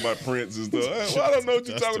he talking about Prince and stuff. Well, I don't know what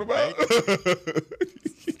you're talking about.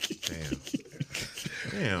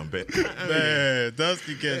 Damn, man,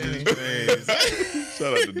 Dusty catching his face.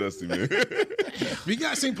 Shout out to Dusty, man. We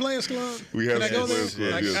got seen Players Club. We have seen Players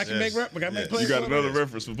Club. I can make Players Club. You got another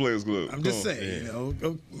reference for Players Club. I'm just saying,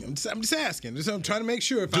 I'm just asking. I'm trying to make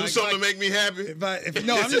sure. Do something to make me happy. I'm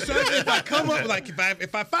just trying to, if I come up like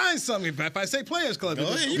if I find something, if I say Players Club,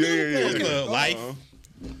 Players Club. Life.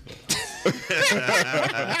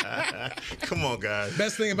 Come on, guys.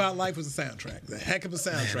 Best thing about Life was the soundtrack. The heck of a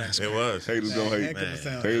soundtrack. It was. Haters gonna hate.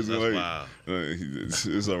 Haters gonna hate.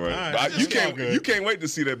 It's all right. You can't wait to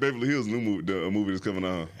see that Beverly Hills new movie, the movie that's coming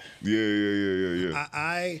out. Yeah.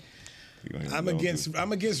 I'm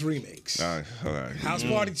against remakes. All right. House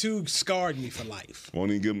Party 2 scarred me for life.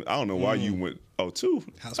 Won't even give me. I don't know why you went. Oh, 2?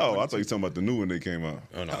 House I Party thought you were talking about the new one that came out.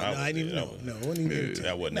 Oh no, I didn't even know. No, I wasn't even.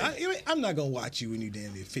 That wasn't. I'm not gonna watch you when you're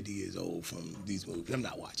damn near 50 years old from these movies. I'm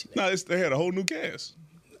not watching it. No, they had a whole new cast.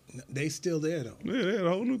 They still there though. Yeah, they had a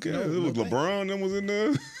whole new cast. It was LeBron that was in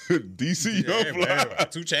there. DC Young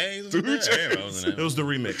 2 Chainz. It was the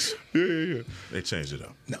remix. Yeah. They changed it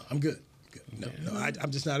up. No, I'm good. No, I'm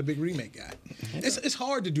just not a big remake guy. It's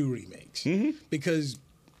hard to do remakes because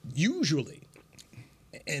usually,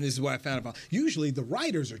 and this is what I found out, usually the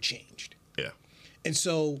writers are changed. Yeah. And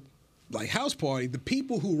so, like House Party, the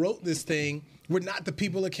people who wrote this thing were not the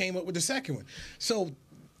people that came up with the second one. So,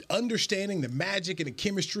 understanding the magic and the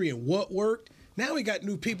chemistry and what worked, now we got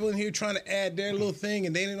new people in here trying to add their little thing,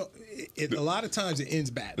 and they don't. A lot of times it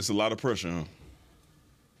ends bad. It's a lot of pressure, huh?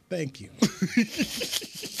 Thank you.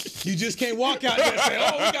 You just can't walk out there and say,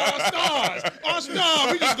 "Oh, we got our stars. Our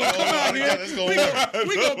stars. We just gonna come out here.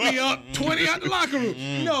 We gonna be up 20 out the locker room."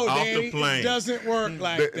 No, off Danny, the plane. it doesn't work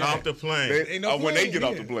like that. Off the plane. When they get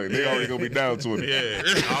off the plane, they already gonna be down 20. Yeah,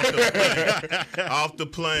 off the plane. Off the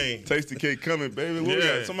plane. Tasty cake coming, baby. What we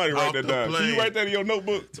got? Somebody write that down. Can you write that in your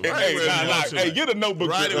notebook? Hey, get a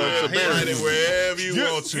notebook. Write it wherever you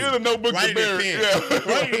want to. Get a notebook to Barry.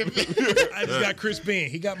 I just got Chris Bean.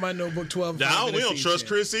 He got my notebook 12. We don't trust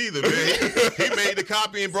Chris either, man. He made the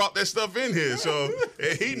copy and brought that stuff in here, so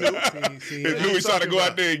he knew. He knew he tried to go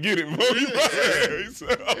out there and get it.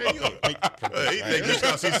 He think just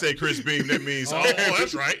because he said Chris Beam, that means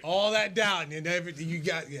that's right. All that down and everything you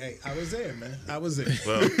got. Hey, I was there, man. I was there.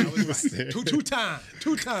 Well, I was right. Two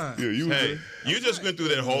times. Yeah, you just went through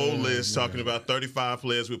that whole list talking about 35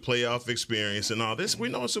 players with playoff experience and all this. We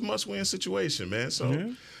know it's a must-win situation, man.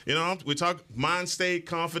 So. We talk mind state,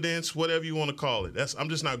 confidence, whatever you want to call it. I'm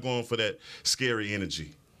just not going for that scary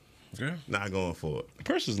energy. Okay. Not going for it.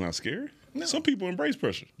 Pressure's not scary. No. Some people embrace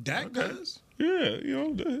pressure. Dak does.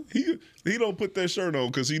 Yeah, he don't put that shirt on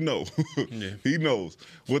because he know. He knows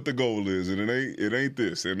what the goal is, and it ain't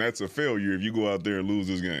this, and that's a failure if you go out there and lose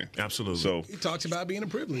this game. Absolutely. So he talks about being a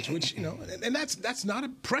privilege, which and that's not a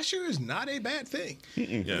pressure is not a bad thing.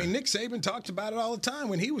 Yeah. I mean, Nick Saban talked about it all the time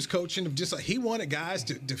when he was coaching. Of just like he wanted guys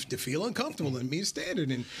to feel uncomfortable and meet a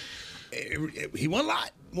standard, and he won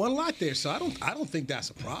a lot there. So I don't think that's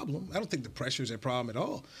a problem. I don't think the pressure is a problem at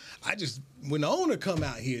all. I just when the owner come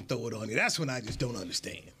out here and throw it on you, that's when I just don't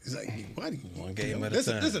understand. It's like, why do you? One game at a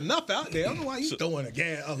time. There's enough out there. I don't know why you throwing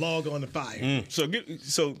a log on the fire.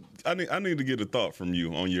 So I need to get a thought from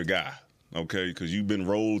you on your guy. Okay, because you've been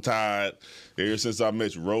roll tide ever since I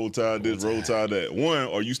met you. Roll tide this, roll tide that. One,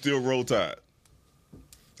 are you still roll tide?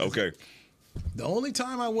 Okay. The only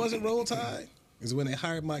time I wasn't roll tide is when they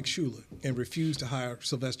hired Mike Shula and refused to hire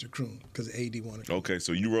Sylvester Croom because AD wanted to. Okay,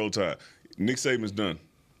 so you roll tide. Nick Saban's done.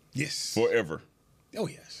 Yes. Forever. Oh,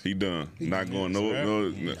 yes. He done. Not going no.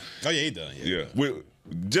 Oh, yeah, he done. Yeah.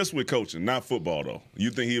 Just with coaching, not football, though. You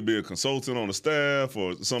think he'll be a consultant on the staff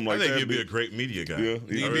or something like that? I think he'll be a great media guy. Yeah.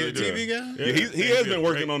 He'll be a TV guy? Yeah, he has been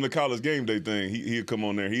working on the college game day thing. He'll come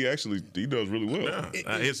on there. He does really well.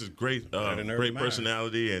 Yeah. He has a great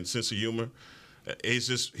personality and sense of humor. He's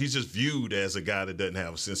just viewed as a guy that doesn't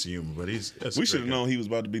have a sense of humor, but we should have known he was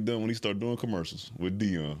about to be done when he started doing commercials with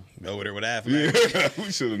Dion. Over there with Affleck. Yeah,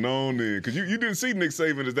 we should have known then, because you didn't see Nick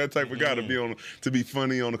Saban as that type of guy to be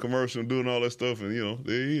funny on the commercial and doing all that stuff, and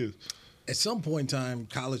there he is. At some point in time,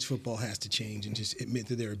 college football has to change and just admit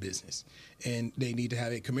that they're a business, and they need to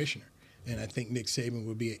have a commissioner. And I think Nick Saban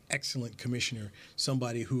would be an excellent commissioner,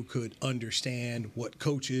 somebody who could understand what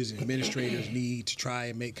coaches and administrators need to try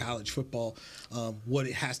and make college football what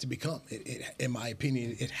it has to become. In my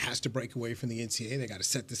opinion, it has to break away from the NCAA. They got to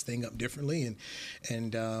set this thing up differently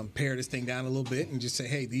and pare this thing down a little bit and just say,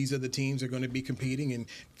 hey, these are the teams that are going to be competing, and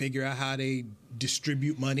figure out how they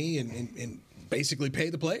distribute money and basically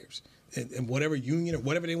pay the players. And whatever union or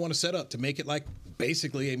whatever they want to set up to make it like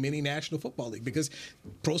basically a mini National Football League, because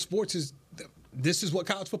pro sports this is what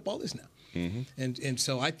college football is now. Mm-hmm. And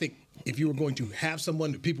so I think if you were going to have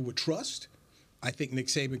someone that people would trust, I think Nick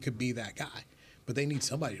Saban could be that guy. But they need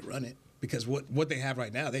somebody to run it, because what they have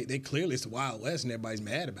right now, they clearly it's the Wild West and everybody's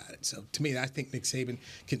mad about it. So to me, I think Nick Saban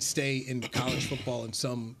can stay in college football in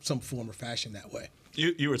some form or fashion that way.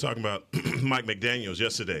 You were talking about Mike McDaniels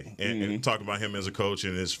yesterday and talking about him as a coach,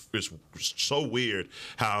 and it's so weird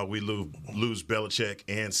how we lose Belichick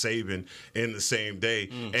and Saban in the same day.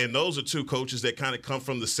 And those are two coaches that kind of come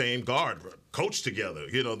from the same guard, coach together.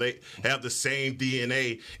 They have the same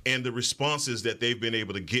DNA, and the responses that they've been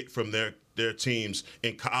able to get from their teams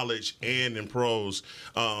in college and in pros.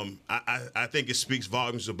 I think it speaks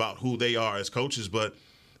volumes about who they are as coaches, but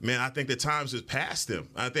man, I think the times has passed them.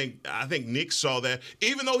 I think Nick saw that,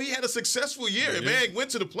 even though he had a successful year. Yeah. Man, went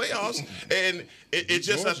to the playoffs, and it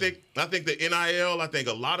just I think the NIL. I think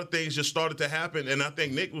a lot of things just started to happen, and I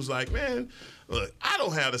think Nick was like, man, look, I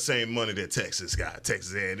don't have the same money that Texas got.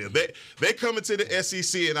 Texas A&M. They coming to the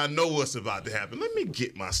SEC, and I know what's about to happen. Let me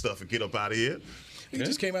get my stuff and get up out of here. He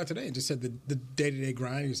just came out today and just said the day-to-day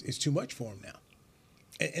grind is too much for him now.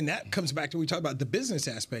 And that comes back to when we talk about the business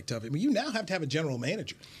aspect of it. I mean, you now have to have a general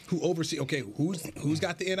manager who oversees, okay, who's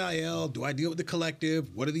got the NIL? Do I deal with the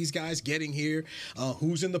collective? What are these guys getting here?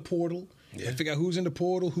 Who's in the portal? Yeah. And figure out who's in the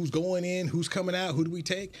portal, who's going in, who's coming out, who do we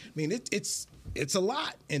take? I mean, it's a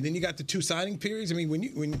lot. And then you got the 2 signing periods. I mean,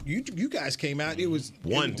 when you guys came out, it was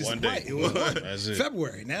one day. Right, it was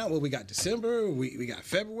February. Now, we got December, we got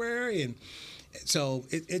February, and so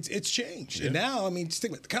it's changed. Yeah. And now, I mean, just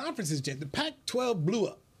think about the conferences. The Pac-12 blew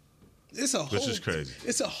up. Which is crazy.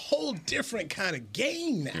 It's a whole different kind of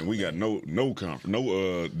game now. And we got no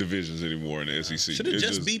divisions anymore in the SEC. Should it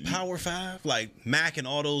just be Power 5, like MAC and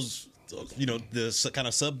all those, the kind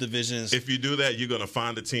of subdivisions? If you do that, you're going to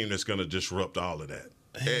find a team that's going to disrupt all of that.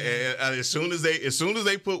 And as soon as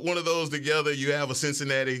they put one of those together, you have a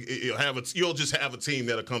Cincinnati. You'll just have a team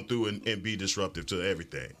that'll come through and be disruptive to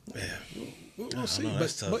everything. Yeah, we'll see.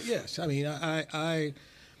 But yes, I mean, I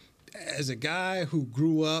as a guy who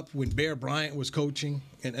grew up when Bear Bryant was coaching,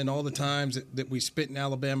 and all the times that we spent in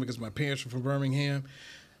Alabama because my parents were from Birmingham.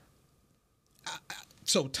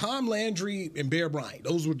 So Tom Landry and Bear Bryant,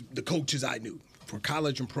 those were the coaches I knew for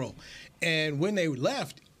college and pro. And when they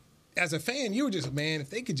left, as a fan, you were just, man, if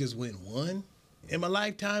they could just win one in my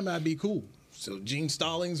lifetime, I'd be cool. So Gene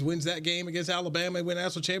Stallings wins that game against Alabama, win the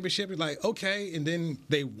national championship. You're like, okay. And then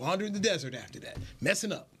they wander in the desert after that,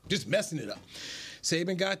 messing it up.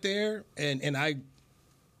 Saban got there, and I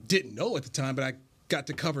didn't know at the time, but I got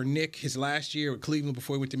to cover Nick his last year with Cleveland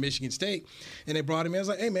before he went to Michigan State. And they brought him in. I was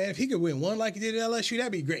like, hey, man, if he could win one like he did at LSU,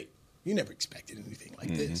 that'd be great. You never expected anything like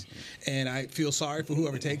this. And I feel sorry for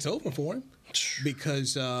whoever takes over for him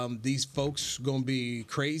because these folks going to be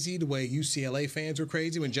crazy the way UCLA fans were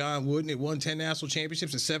crazy when John Wooden had won 10 national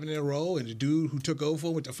championships and 7 in a row, and the dude who took over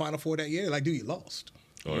went to Final Four that year. Like, dude, you lost.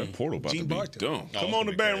 Oh, that portal about Gene to be Barton. dumb. Come on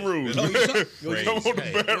to Baton Rouge. Oh, you saw- Come on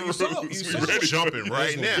to Baton Rouge. you saw- We're jumping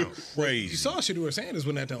right now. You saw Shedeur Sanders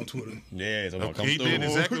when that on Twitter. Yeah, He did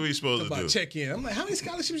exactly what he's supposed to About do. check in. I'm like, how many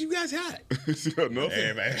scholarships you guys got? Nothing.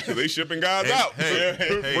 Hey, man. They shipping guys out.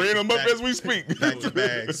 hey, Bringing them up back- as we speak. Back to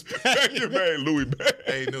bags. Back your bag, Louis bag.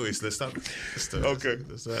 Hey, Louis, let's stop. Okay.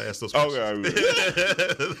 Let's ask those Okay.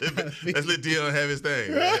 questions. Let's let Dion have his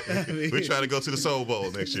thing. Man. We're trying to go to the Soul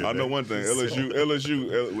Bowl next year. I know man. one thing.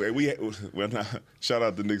 LSU. Shout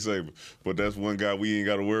out to Nick Saban, but that's one guy we ain't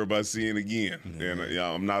got to worry about seeing again, and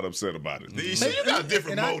I'm not upset about it. You see, you got a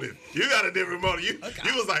different motive. You got a different motive. You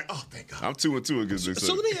was like, oh, thank God. I'm 2-2 against Nick Saban.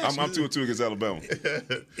 So let me ask I'm you 2-2 against Alabama.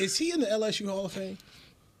 Is he in the LSU Hall of Fame?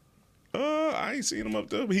 I ain't seen him up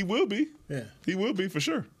there, but he will be. Yeah, he will be for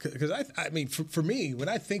sure. Because I mean, for me, when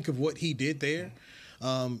I think of what he did there,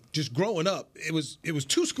 just growing up, it was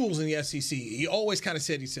 2 schools in the SEC. He always kind of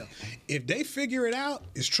said himself, if they figure it out,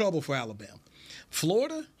 it's trouble for Alabama,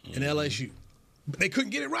 Florida, and LSU. But they couldn't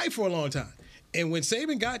get it right for a long time. And when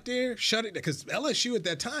Saban got there, shut it, because LSU at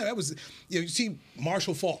that time, that was, you see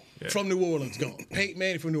Marshall Faulk from New Orleans gone. Peyton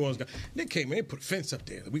Manning from New Orleans gone. Nick came in and put a fence up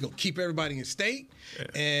there. We're going to keep everybody in state,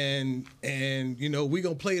 and we're going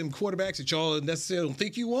to play them quarterbacks that y'all necessarily don't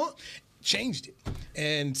think you want. Changed it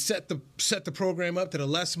and set the program up to the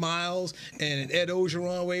Les Miles and Ed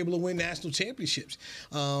Ogeron were able to win national championships.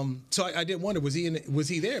 So I did wonder, was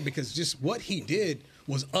he there? Because just what he did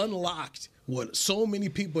was unlocked what so many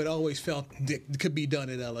people had always felt that could be done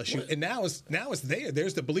at LSU. And now it's there.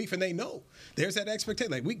 There's the belief, and they know. There's that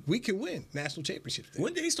expectation. Like, we can win national championships there.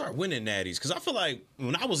 When did he start winning natties? Because I feel like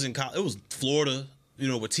when I was in college, it was Florida,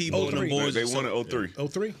 with Tebow and them boys. They won in 03.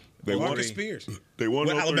 03? They won Marcus Spears. They won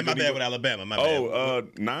in 03. Alabama, my bad with Alabama. My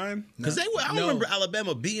bad. 9? Because I don't remember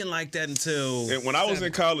Alabama being like that until. And when I was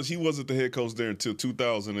in college, he wasn't the head coach there until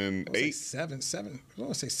 2008. 7. I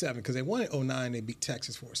want to say 7 because they won in 2009. They beat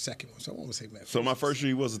Texas for a second one. So I want to say that. So my first year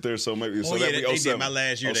he wasn't there. So maybe they 07. did. My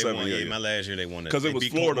last year they won. Yeah, my last year they won. Because it was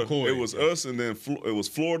Florida. It was us, and then it was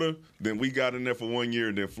Florida. Then we got in there for 1 year,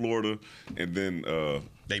 and then Florida, and then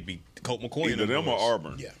they beat Colt McCoy. Either them or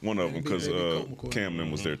Auburn. Yeah. One of them, because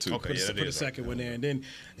Camden was there too. Okay, put a second one there, and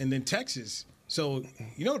then Texas. So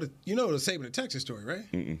you know the Saban of Texas story,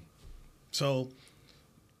 right? Mm-mm. So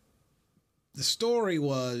the story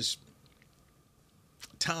was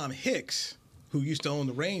Tom Hicks, who used to own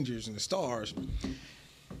the Rangers and the Stars,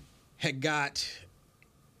 had got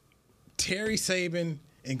Terry Saban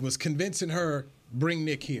and was convincing her, bring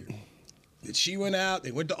Nick here. That she went out,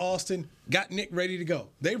 they went to Austin, got Nick ready to go.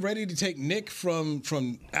 They ready to take Nick from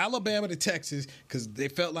Alabama to Texas because they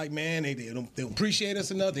felt like, man, they don't appreciate us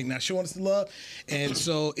enough. They're not showing us the love. And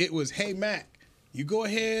so it was, hey, Mac, you go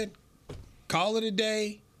ahead, call it a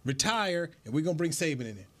day, retire, and we're going to bring Saban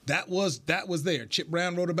in there. That was there. Chip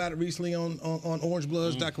Brown wrote about it recently on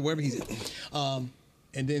OrangeBloods.com, wherever he's at. And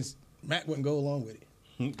then Mac wouldn't go along with it.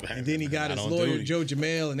 And then he got his lawyer, Joe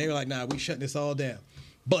Jamel, and they were like, nah, we shutting this all down.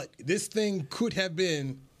 But this thing could have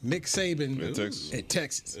been Nick Saban at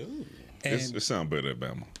Texas. And it sounds better at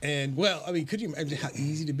Bama. And, well, I mean, could you imagine how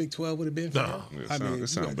easy the Big 12 would have been for them? It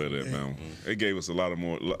sounds better at Bama. It gave us a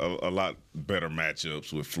lot better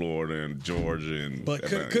matchups with Florida and Georgia. But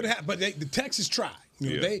could have. But the Texas tried.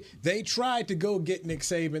 They tried to go get Nick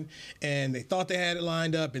Saban, and they thought they had it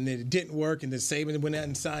lined up, and then it didn't work. And then Saban went out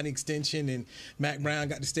and signed an extension, and Mac Brown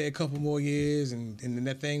got to stay a couple more years, and then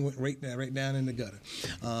that thing went right down in the gutter.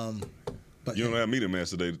 But you don't have media match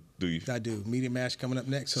today, do you? I do. Media match coming up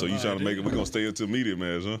next. So you trying to make it? We're gonna stay until media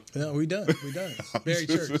match, huh? No, we done. Barry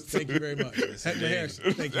Church, thank you very much. Hector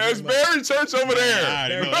Harrison, thank you. That's Barry Church over there.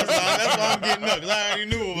 I already know. That's why I'm getting up. I already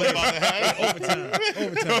knew it was about to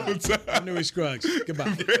happen. Overtime. I'm Newy Scruggs. Goodbye.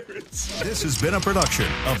 This has been a production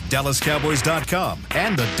of DallasCowboys.com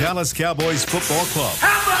and the Dallas Cowboys Football Club.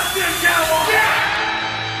 How about this, Cowboys? Yeah!